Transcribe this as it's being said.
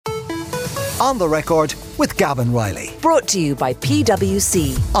On the Record with Gavin Riley. Brought to you by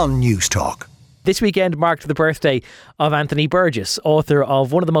PwC on News Talk. This weekend marked the birthday of Anthony Burgess, author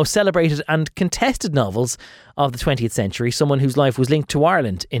of one of the most celebrated and contested novels of the 20th century, someone whose life was linked to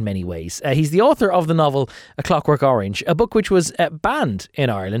Ireland in many ways. He's the author of the novel A Clockwork Orange, a book which was banned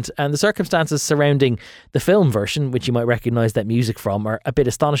in Ireland, and the circumstances surrounding the film version, which you might recognise that music from, are a bit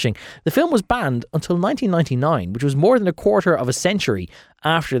astonishing. The film was banned until 1999, which was more than a quarter of a century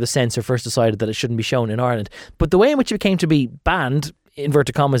after the censor first decided that it shouldn't be shown in Ireland. But the way in which it came to be banned,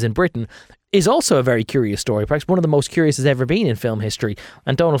 inverted commas, in Britain is also a very curious story, perhaps one of the most curious has ever been in film history.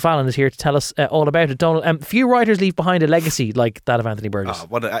 And Donal Fallon is here to tell us all about it. Donal, few writers leave behind a legacy like that of Anthony Burgess.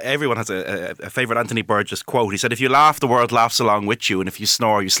 Everyone has a favourite Anthony Burgess quote. He said, "If you laugh, the world laughs along with you, and if you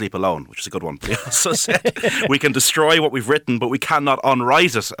snore, you sleep alone," which is a good one. But he also said, "We can destroy what we've written, but we cannot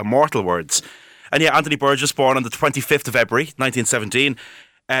unwrite it," immortal words. And yeah, Anthony Burgess, born on the 25th of February 1917,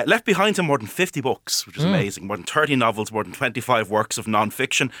 left behind him more than 50 books, which is amazing. More than 30 novels, more than 25 works of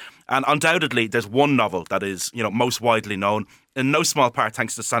non-fiction. And undoubtedly, there's one novel that is, most widely known, in no small part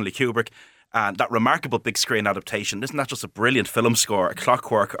thanks to Stanley Kubrick and that remarkable big screen adaptation. Isn't that just a brilliant film score, A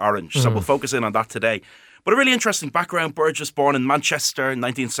Clockwork Orange? So we'll focus in on that today. But a really interesting background. Burgess, born in Manchester in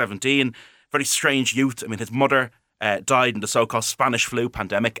 1917, very strange youth. I mean, his mother died in the so-called Spanish flu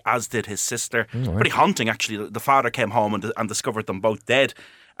pandemic, as did his sister. Pretty haunting, actually. The father came home and discovered them both dead.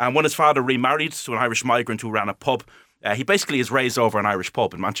 And when his father remarried to an Irish migrant who ran a pub, he basically is raised over an Irish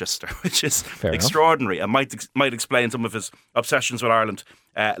pub in Manchester, which is extraordinary and might explain some of his obsessions with Ireland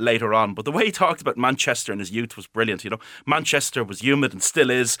later on. But the way he talked about Manchester in his youth was brilliant. Manchester was humid and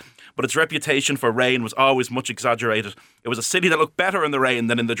still is, but its reputation for rain was always much exaggerated. It was a city that looked better in the rain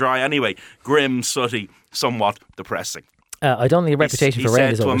than in the dry anyway. Grim, sooty, somewhat depressing. I don't think a reputation for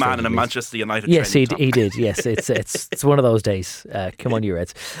rain is overstated. He said to a man in a Manchester United Yes, he did. Yes, it's one of those days. Come on, you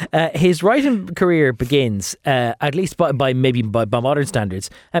Reds. His writing career begins, at least by modern standards.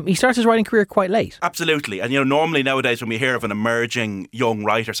 He starts his writing career quite late. Absolutely. And normally nowadays when we hear of an emerging young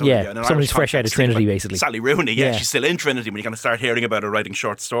writer, somebody who's fresh out of Trinity, basically. Sally Rooney, she's still in Trinity when you kind of start hearing about her writing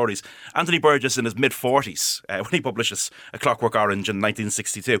short stories. Anthony Burgess in his mid-40s when he publishes A Clockwork Orange in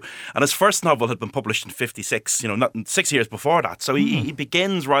 1962. And his first novel had been published in 56, not 6 years before that. So he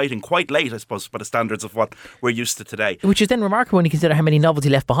begins writing quite late, I suppose, by the standards of what we're used to today. Which is then remarkable when you consider how many novels he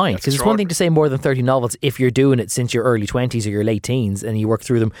left behind. Because it's one thing to say more than 30 novels if you're doing it since your early 20s or your late teens and you work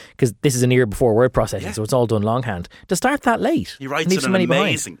through them, because this is an era before word processing, so it's all done longhand. To start that late, he writes at an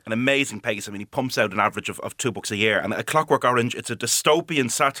amazing pace. I mean, he pumps out an average of 2 books a year. And A Clockwork Orange, it's a dystopian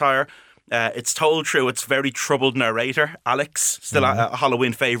satire. It's told through its very troubled narrator, Alex, still a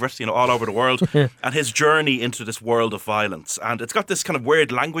Halloween favourite, all over the world, and his journey into this world of violence. And it's got this kind of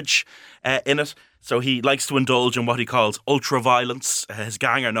weird language in it. So he likes to indulge in what he calls ultra-violence. His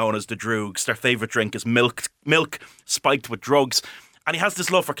gang are known as the Droogs. Their favourite drink is milk spiked with drugs. And he has this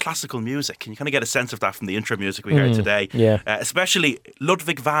love for classical music, and you kind of get a sense of that from the intro music we heard today. Especially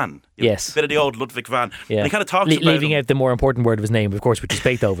Ludwig van. Yes. A bit of the old Ludwig van. Yeah. And he kind of talks about leaving out the more important word of his name, of course, which is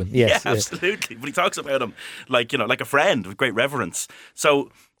Beethoven. Yes. Yeah, absolutely. But he talks about him like a friend with great reverence.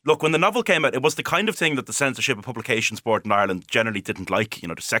 So, look, when the novel came out, it was the kind of thing that the censorship of publications board in Ireland generally didn't like.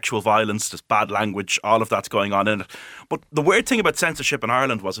 The sexual violence, there's bad language, all of that's going on in it. But the weird thing about censorship in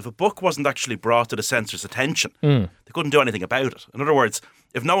Ireland was if a book wasn't actually brought to the censor's attention, they couldn't do anything about it. In other words,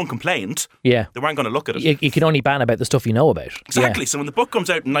 if no one complained, they weren't going to look at it. You can only ban about the stuff you know about. Exactly. So when the book comes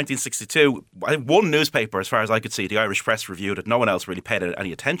out in 1962, one newspaper, as far as I could see, the Irish Press, reviewed it. No one else really paid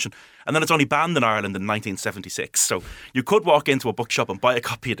any attention. And then it's only banned in Ireland in 1976. So you could walk into a bookshop and buy a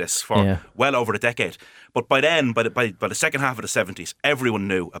copy of this for well over a decade. But by then, by the second half of the 70s, everyone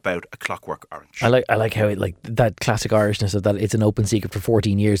knew about A Clockwork Orange. I like how that classic Irishness of that it's an open secret for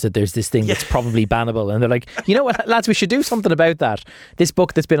 14 years that there's this thing that's probably bannable. And they're like, you know what, lads, we should do something about that. This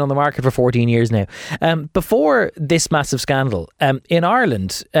book that's been on the market for 14 years now. Before this massive scandal, in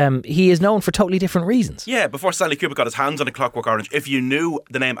Ireland, he is known for totally different reasons. Yeah, before Stanley Kubrick got his hands on A Clockwork Orange, if you knew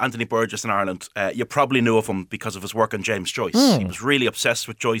the name Anthony Burgess in Ireland, you probably knew of him because of his work on James Joyce. He was really obsessed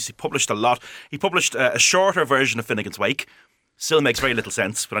with Joyce. He published a lot. He published a shorter version of Finnegan's Wake. Still makes very little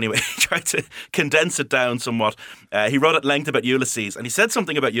sense, but anyway, he tried to condense it down somewhat. He wrote at length about Ulysses, and he said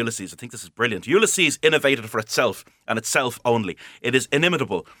something about Ulysses. I think this is brilliant. Ulysses innovated for itself, and itself only. It is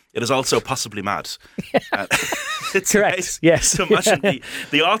inimitable. It is also possibly mad. It's correct. Yes. So imagine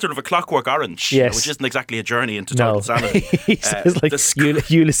the author of A Clockwork Orange, which isn't exactly a journey into total sanity. He says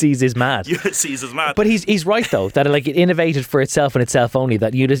Ulysses is mad. Ulysses is mad. But he's right though that it innovated for itself and itself only.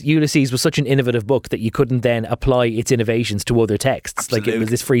 That Ulysses was such an innovative book that you couldn't then apply its innovations to other other texts. Absolutely. Like it was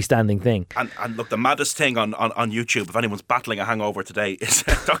this freestanding thing. And look, the maddest thing on YouTube, if anyone's battling a hangover today, is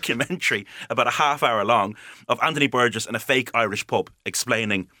a documentary about a half hour long of Anthony Burgess in a fake Irish pub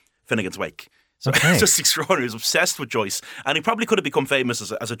explaining Finnegan's Wake. So Okay. it's just extraordinary. He was obsessed with Joyce, and he probably could have become famous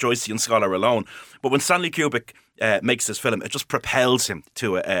as a Joycean scholar alone. But when Stanley Kubrick makes this film, it just propels him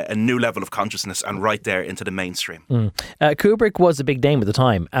to a new level of consciousness and right there into the mainstream. Kubrick was a big name at the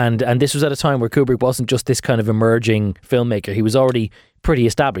time, and this was at a time where Kubrick wasn't just this kind of emerging filmmaker. He was already pretty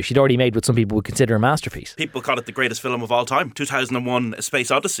established. He'd already made what some people would consider a masterpiece. People call it the greatest film of all time. 2001 A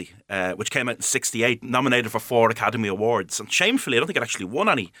Space Odyssey, which came out in 1968, nominated for 4 Academy Awards. And shamefully, I don't think it actually won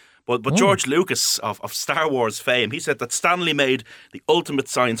any. But George Lucas of Star Wars fame, he said that Stanley made the ultimate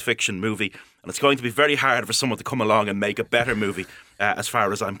science fiction movie, and it's going to be very hard for someone to come along and make a better movie, as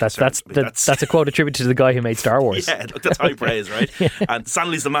far as I'm concerned. That's a quote attributed to the guy who made Star Wars. Yeah, look, that's high praise, right? And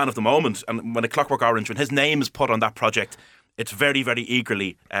Stanley's the man of the moment. And when A Clockwork Orange, when his name is put on that project, it's very, very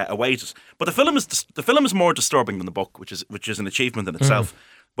eagerly awaited. But the film is more disturbing than the book, which is an achievement in itself.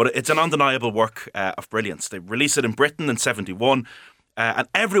 But it's an undeniable work of brilliance. They released it in Britain in 1971. And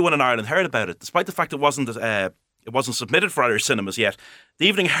everyone in Ireland heard about it, despite the fact it wasn't submitted for Irish cinemas yet. The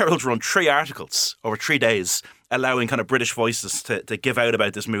Evening Herald run 3 articles over 3 days, allowing kind of British voices to give out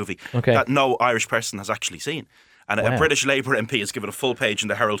about this movie that no Irish person has actually seen. And a British Labour MP has given a full page in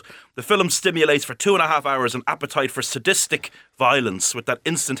the Herald. The film stimulates for 2.5 hours an appetite for sadistic violence with that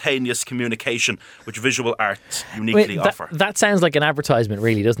instantaneous communication which visual arts uniquely offer. That sounds like an advertisement,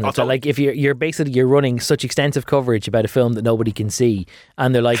 really, doesn't it? Oh, So, like, if you're running such extensive coverage about a film that nobody can see,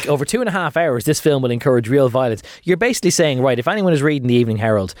 and they're like, over 2.5 hours, this film will encourage real violence. You're basically saying, right, if anyone is reading the Evening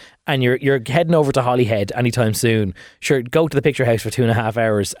Herald and you're heading over to Holyhead anytime soon, sure, go to the Picture House for 2.5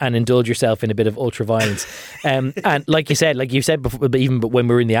 hours and indulge yourself in a bit of ultra violence. And like you said before, even when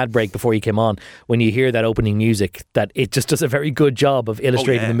we were in the ad break before you came on, when you hear that opening music, that it just does a very good job of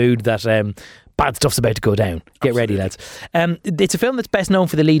illustrating the mood that bad stuff's about to go down. Get ready, lads. It's a film that's best known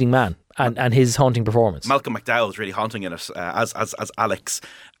for the leading man and his haunting performance. Malcolm McDowell is really haunting in it as Alex,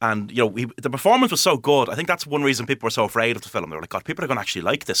 and the performance was so good. I think that's one reason people were so afraid of the film. They were like, God, people are going to actually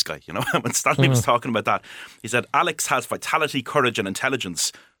like this guy. When Stanley was talking about that, he said Alex has vitality, courage, and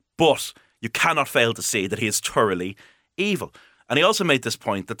intelligence, but you cannot fail to see that he is thoroughly evil. And he also made this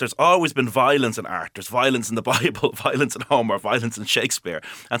point that there's always been violence in art. There's violence in the Bible, violence in Homer, violence in Shakespeare.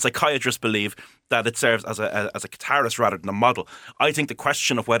 And psychiatrists believe that it serves as a catalyst rather than a model. I think the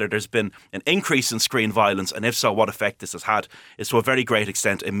question of whether there's been an increase in screen violence, and if so, what effect this has had, is to a very great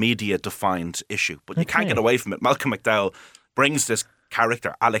extent a media-defined issue. But you can't get away from it. Malcolm McDowell brings this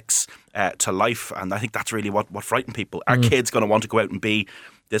character, Alex, to life. And I think that's really what frightened people. Are kids going to want to go out and be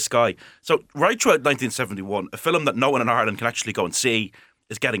this guy? So right throughout 1971, a film that no one in Ireland can actually go and see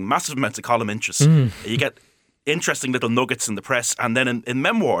is getting massive amounts of column interest. You get interesting little nuggets in the press, and then in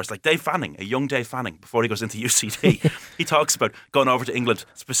memoirs, like Dave Fanning, a young Dave Fanning, before he goes into UCD, he talks about going over to England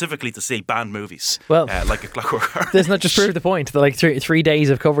specifically to see banned movies, well, like A Clockwork Orange. Doesn't that just prove the point that like 3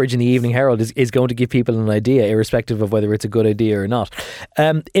 days of coverage in the Evening Herald is going to give people an idea, irrespective of whether it's a good idea or not?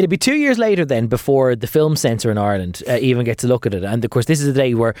 It'll be 2 years later then before the film censor in Ireland even gets a look at it. And of course, this is a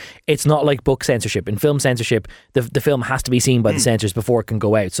day where it's not like book censorship. In film censorship, the film has to be seen by the censors before it can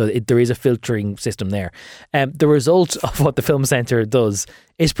go out. So there is a filtering system there. The result of what the film censor does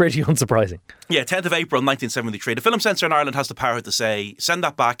is pretty unsurprising. Yeah, 10th of April 1973. The film censor in Ireland has the power to say, send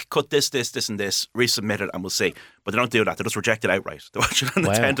that back, cut this, and this, resubmit it, and we'll see. But they don't do that. They just reject it outright. They watch it on the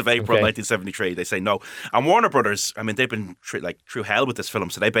 10th of April 1973. They say no. And Warner Brothers, I mean, they've been through hell with this film,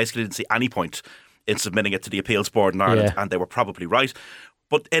 so they basically didn't see any point in submitting it to the appeals board in Ireland, and they were probably right.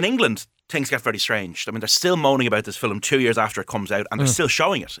 But in England, things get very strange. I mean, they're still moaning about this film 2 years after it comes out, and they're still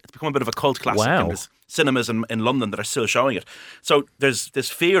showing it. It's become a bit of a cult classic. Wow. And there's cinemas in London that are still showing it. So there's this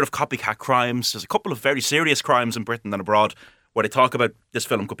fear of copycat crimes. There's a couple of very serious crimes in Britain and abroad where they talk about this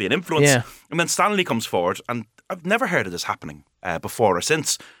film could be an influence. Yeah. And then Stanley comes forward, and I've never heard of this happening before or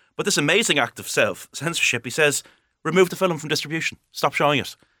since. But this amazing act of self-censorship, he says, remove the film from distribution. Stop showing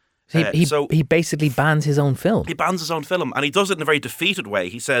it. He basically bans his own film. He bans his own film, and he does it in a very defeated way.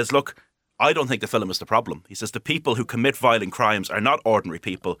 He says, look, I don't think the film is the problem. He says the people who commit violent crimes are not ordinary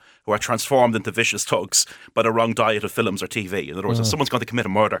people who are transformed into vicious thugs by the wrong diet of films or TV. In other words, if someone's going to commit a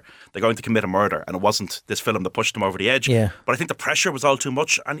murder, they're going to commit a murder, and it wasn't this film that pushed them over the edge. Yeah. But I think the pressure was all too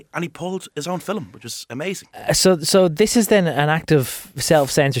much, and he pulled his own film, which is amazing. So this is then an act of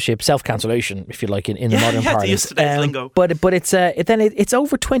self-censorship, self-cancellation, if you like, in the modern parlance. To use today's lingo. But it's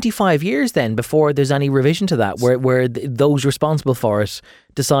over 25 years then before there's any revision to that, where those responsible for it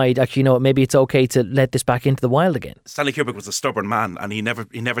decide, actually, you know what, maybe it's okay to let this back into the wild again? Stanley Kubrick was a stubborn man, and he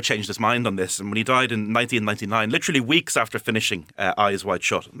never changed his mind on this. And when he died in 1999, literally weeks after finishing Eyes Wide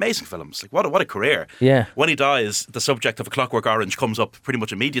Shut, amazing films. Like what a career. Yeah. When he dies, the subject of A Clockwork Orange comes up pretty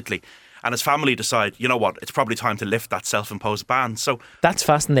much immediately. And his family decide, you know what, it's probably time to lift that self-imposed ban. So that's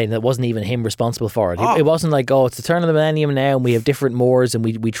fascinating. That wasn't even him responsible for it. It wasn't like, oh, it's the turn of the millennium now and we have different mores and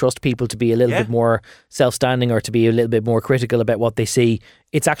we trust people to be a little bit more self-standing or to be a little bit more critical about what they see.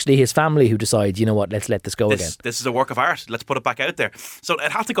 It's actually his family who decide, you know what, let's let this go again. This is a work of art. Let's put it back out there. So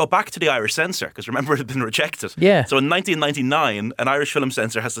it had to go back to the Irish censor, because remember, it had been rejected. Yeah. So in 1999, an Irish film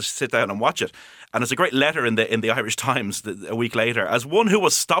censor has to sit down and watch it. And there's a great letter in the Irish Times a week later. As one who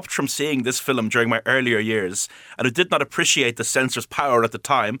was stopped from seeing this film during my earlier years and who did not appreciate the censor's power at the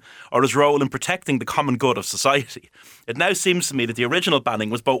time or his role in protecting the common good of society, it now seems to me that the original banning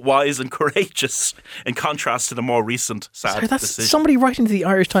was both wise and courageous in contrast to the more recent sad decision. Somebody writing to the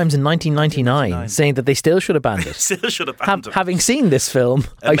Irish Times in 1999 saying that they still should have banned it. Still should have banned it. Having seen this film,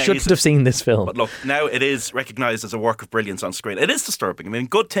 Amazing. I shouldn't have seen this film. But look, now it is recognised as a work of brilliance on screen. It is disturbing. I mean,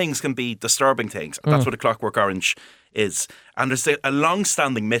 good things can be disturbing things. That's what A Clockwork Orange is. And there's a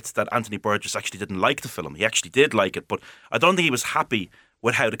long-standing myth that Anthony Burgess actually didn't like the film. He actually did like it, but I don't think he was happy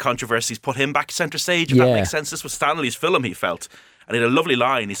with how the controversies put him back centre stage, if that makes sense. This was Stanley's film, he felt. And he had a lovely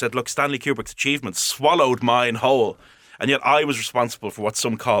line. He said, look, Stanley Kubrick's achievements swallowed mine whole. And yet I was responsible for what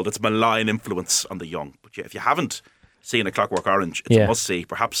some called its malign influence on the young. But yeah, if you haven't seen A Clockwork Orange, it's a must-see.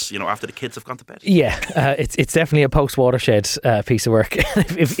 Perhaps, after the kids have gone to bed. Yeah, it's definitely a post-Watershed piece of work.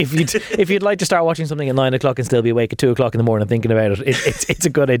 if you'd like to start watching something at 9 o'clock and still be awake at 2 o'clock in the morning thinking about it, it's a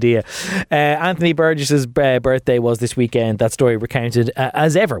good idea. Anthony Burgess's birthday was this weekend. That story recounted,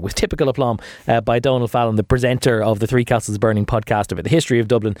 as ever, with typical aplomb by Donald Fallon, the presenter of the Three Castles Burning podcast about the history of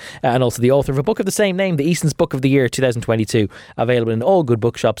Dublin, and also the author of a book of the same name, the Eason's Book of the Year 2022, available in all good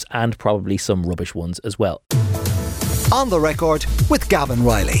bookshops and probably some rubbish ones as well. On the Record with Gavin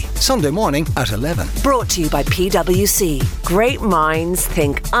Riley. Sunday morning at 11. Brought to you by PwC. Great minds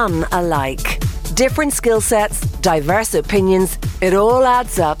think unalike. Different skill sets, diverse opinions. It all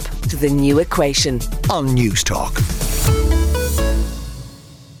adds up to the new equation. On News Talk.